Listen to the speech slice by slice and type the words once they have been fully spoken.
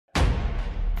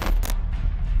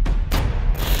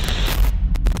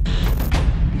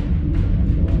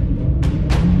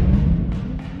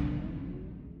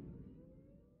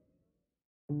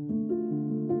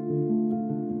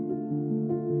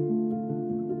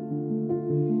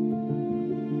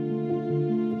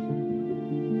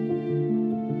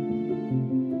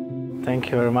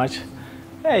Thank you very much.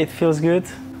 Yeah, it feels good.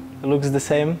 It looks the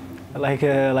same like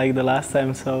the last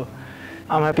time. So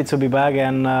I'm happy to be back,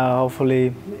 and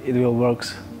hopefully it will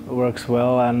works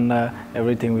well, and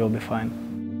everything will be fine.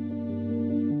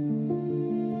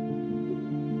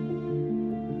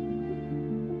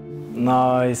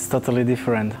 No, it's totally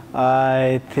different.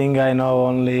 I think I know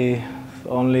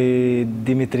only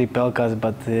Dimitri Pelkas,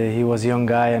 but he was a young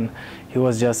guy and he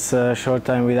was just a short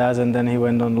time with us, and then he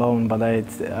went on loan. But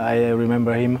I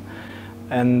remember him,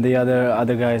 and the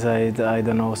other guys I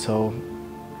don't know. So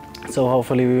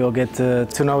hopefully we will get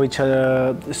to know each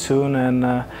other soon,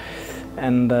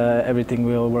 and everything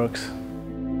will works.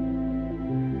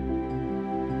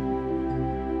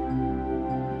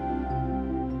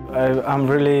 I'm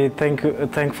really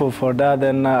thankful for that,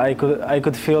 and I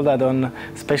could feel that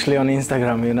especially on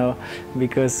Instagram, you know,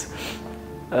 because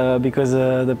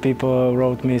the people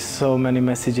wrote me so many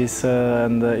messages,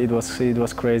 and it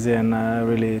was crazy, and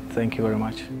really thank you very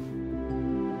much.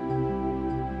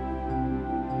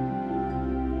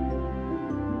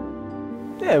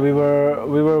 Yeah, we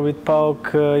were with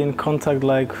PAOK in contact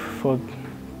like for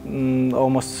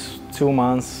almost 2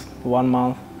 months, 1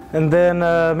 month. And then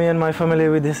me and my family,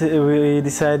 we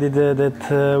decided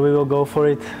that we will go for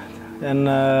it.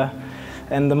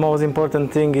 And the most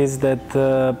important thing is that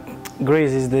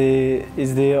Greece is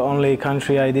the only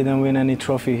country I didn't win any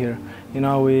trophy here. You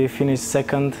know, we finished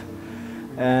second,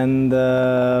 and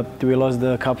we lost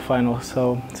the cup final.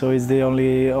 So it's the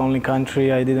only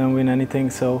country I didn't win anything.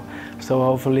 So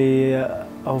hopefully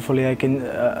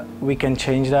we can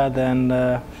change that, and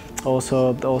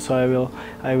also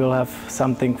I will have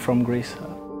something from Greece.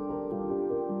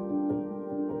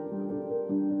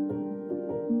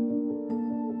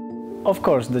 Of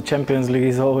course, the Champions League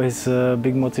is always a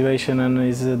big motivation and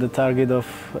is the target of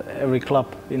every club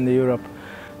in Europe.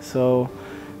 So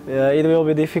it will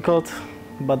be difficult,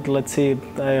 but let's see.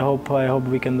 I hope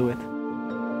we can do it.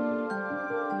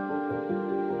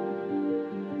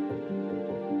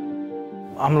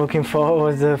 I'm looking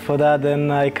forward for that,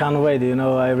 and I can't wait. You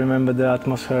know, I remember the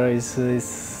atmosphere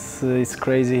is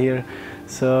crazy here,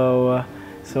 so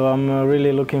I'm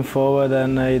really looking forward,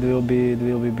 and it will be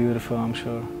beautiful, I'm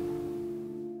sure.